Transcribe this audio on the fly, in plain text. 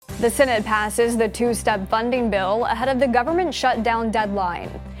The Senate passes the two-step funding bill ahead of the government shutdown deadline.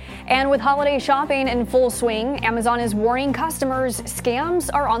 And with holiday shopping in full swing, Amazon is warning customers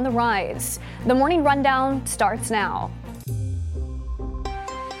scams are on the rise. The Morning Rundown starts now.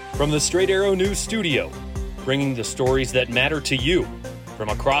 From the Straight Arrow News Studio, bringing the stories that matter to you from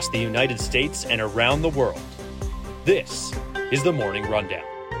across the United States and around the world. This is the Morning Rundown.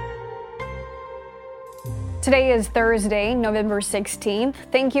 Today is Thursday, November 16th.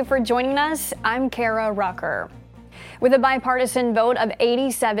 Thank you for joining us. I'm Kara Rucker. With a bipartisan vote of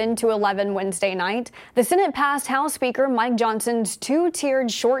 87 to 11 Wednesday night, the Senate passed House Speaker Mike Johnson's two-tiered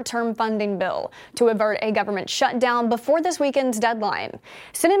short-term funding bill to avert a government shutdown before this weekend's deadline.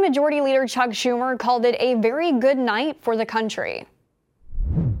 Senate Majority Leader Chuck Schumer called it a very good night for the country.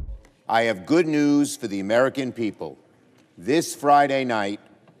 I have good news for the American people. This Friday night,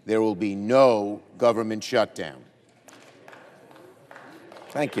 there will be no government shutdown.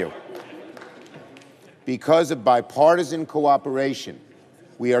 Thank you. Because of bipartisan cooperation,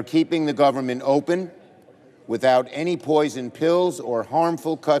 we are keeping the government open without any poison pills or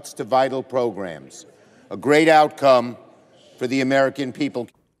harmful cuts to vital programs. A great outcome for the American people.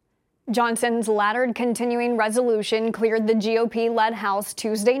 Johnson's laddered continuing resolution cleared the GOP-led House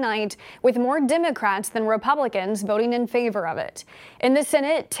Tuesday night, with more Democrats than Republicans voting in favor of it. In the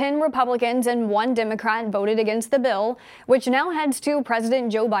Senate, 10 Republicans and 1 Democrat voted against the bill, which now heads to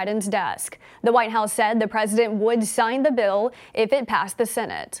President Joe Biden's desk. The White House said the president would sign the bill if it passed the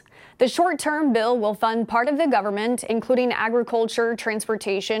Senate. The short-term bill will fund part of the government, including agriculture,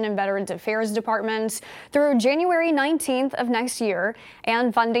 transportation, and Veterans Affairs departments, through January 19th of next year,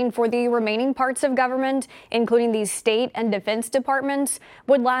 and funding for the remaining parts of government, including the state and defense departments,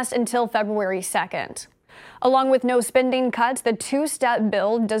 would last until February 2nd. Along with no spending cuts, the two-step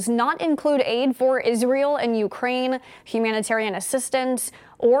bill does not include aid for Israel and Ukraine, humanitarian assistance,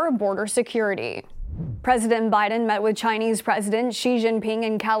 or border security. President Biden met with Chinese President Xi Jinping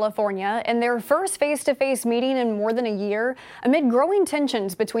in California in their first face-to-face meeting in more than a year amid growing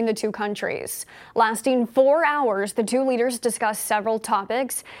tensions between the two countries. Lasting 4 hours, the two leaders discussed several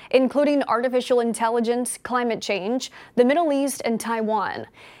topics, including artificial intelligence, climate change, the Middle East, and Taiwan.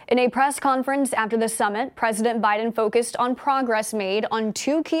 In a press conference after the summit, President Biden focused on progress made on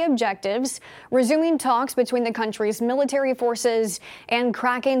 2 key objectives: resuming talks between the country's military forces and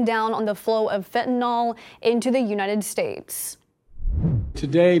cracking down on the flow of fentanyl into the United States.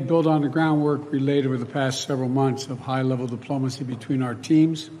 Today, build on the groundwork related over the past several months of high-level diplomacy between our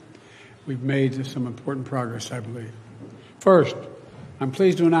teams. We've made some important progress, I believe. First, I'm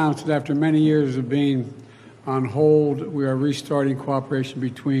pleased to announce that after many years of being on hold, we are restarting cooperation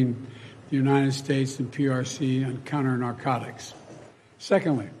between the United States and PRC on counter-narcotics.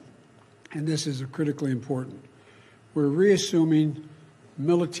 Secondly, and this is critically important, we're reassuming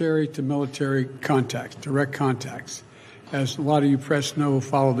military-to-military contacts, direct contacts. As a lot of you press know who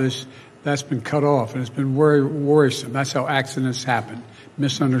follow this, that's been cut off, and it's been very worrisome. That's how accidents happen,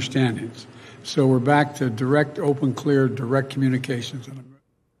 misunderstandings. So we're back to direct, open, clear, direct communications.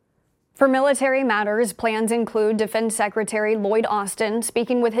 For military matters, plans include Defense Secretary Lloyd Austin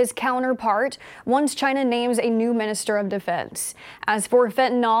speaking with his counterpart once China names a new Minister of Defense. As for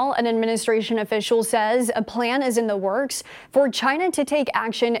fentanyl, an administration official says a plan is in the works for China to take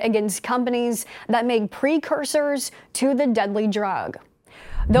action against companies that make precursors to the deadly drug.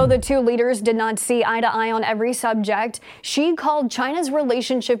 Though the two leaders did not see eye to eye on every subject, Xi called China's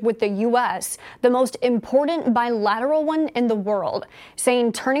relationship with the U.S. the most important bilateral one in the world,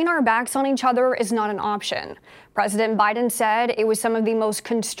 saying turning our backs on each other is not an option. President Biden said it was some of the most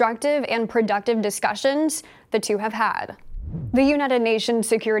constructive and productive discussions the two have had. The United Nations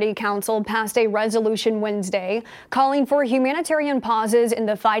Security Council passed a resolution Wednesday calling for humanitarian pauses in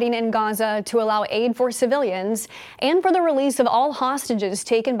the fighting in Gaza to allow aid for civilians and for the release of all hostages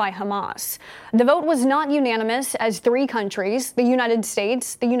taken by Hamas. The vote was not unanimous as 3 countries, the United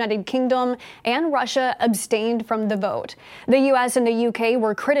States, the United Kingdom, and Russia, abstained from the vote. The U.S. and the U.K.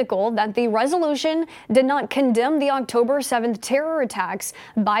 were critical that the resolution did not condemn the October 7th terror attacks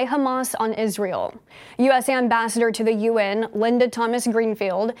by Hamas on Israel. U.S. Ambassador to the UN, Linda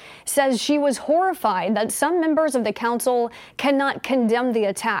Thomas-Greenfield, says she was horrified that some members of the council cannot condemn the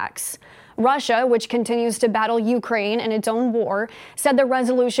attacks. Russia, which continues to battle Ukraine in its own war, said the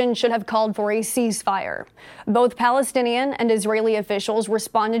resolution should have called for a ceasefire. Both Palestinian and Israeli officials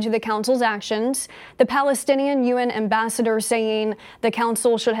responded to the council's actions. The Palestinian UN ambassador saying the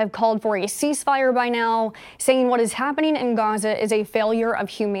council should have called for a ceasefire by now, saying what is happening in Gaza is a failure of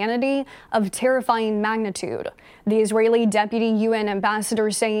humanity of terrifying magnitude. The Israeli deputy UN ambassador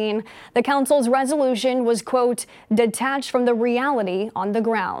saying the council's resolution was, quote, detached from the reality on the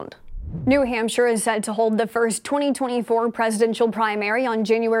ground. New Hampshire is set to hold the first 2024 presidential primary on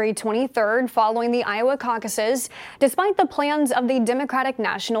January 23rd following the Iowa caucuses, despite the plans of the Democratic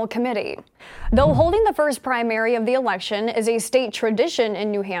National Committee. Though holding the first primary of the election is a state tradition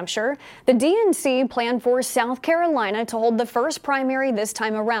in New Hampshire, the DNC planned for South Carolina to hold the first primary this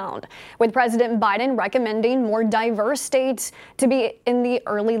time around, with President Biden recommending more diverse states to be in the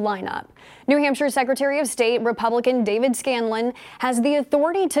early lineup. New Hampshire Secretary of State Republican David Scanlon has the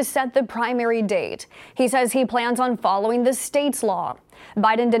authority to set the primary date. He says he plans on following the state's law.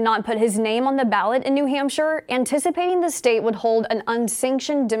 Biden did not put his name on the ballot in New Hampshire, anticipating the state would hold an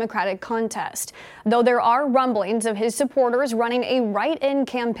unsanctioned Democratic contest, though there are rumblings of his supporters running a write-in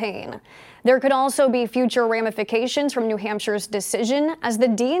campaign. There could also be future ramifications from New Hampshire's decision, as the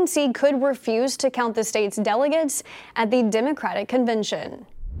DNC could refuse to count the state's delegates at the Democratic convention.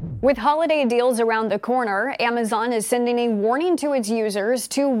 With holiday deals around the corner, Amazon is sending a warning to its users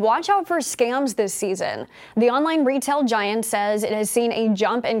to watch out for scams this season. The online retail giant says it has seen a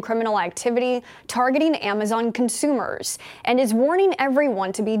jump in criminal activity targeting Amazon consumers and is warning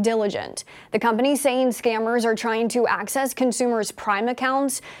everyone to be diligent. The company saying scammers are trying to access consumers' Prime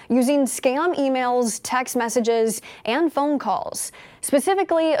accounts using scam emails, text messages, and phone calls.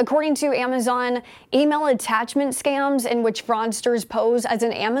 Specifically, according to Amazon, email attachment scams in which fraudsters pose as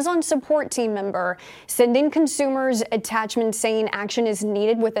an Amazon support team member, sending consumers attachments saying action is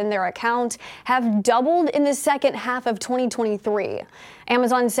needed within their account, have doubled in the second half of 2023.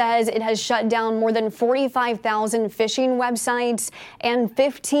 Amazon says it has shut down more than 45,000 phishing websites and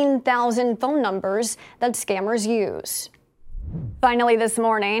 15,000 phone numbers that scammers use. Finally this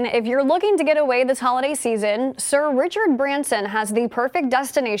morning, if you're looking to get away this holiday season, Sir Richard Branson has the perfect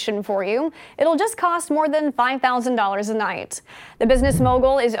destination for you. It'll just cost more than $5,000 a night. The business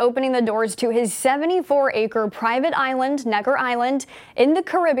mogul is opening the doors to his 74-acre private island, Necker Island, in the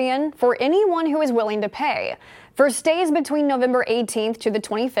Caribbean for anyone who is willing to pay. For stays between November 18th to the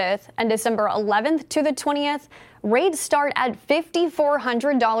 25th and December 11th to the 20th, rates start at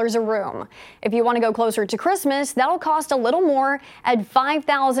 $5,400 a room. If you want to go closer to Christmas, that'll cost a little more at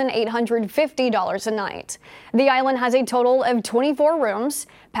 $5,850 a night. The island has a total of 24 rooms.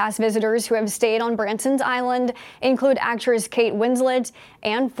 Past visitors who have stayed on Branson's Island include actress Kate Winslet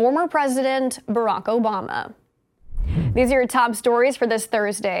and former President Barack Obama. These are your top stories for this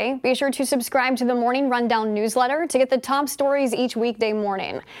Thursday. Be sure to subscribe to the Morning Rundown newsletter to get the top stories each weekday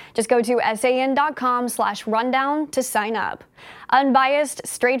morning. Just go to san.com/rundown to sign up. Unbiased,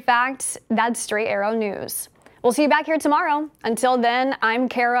 straight facts, that's Straight Arrow News. We'll see you back here tomorrow. Until then, I'm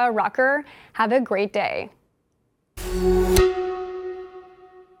Kara Rucker. Have a great day.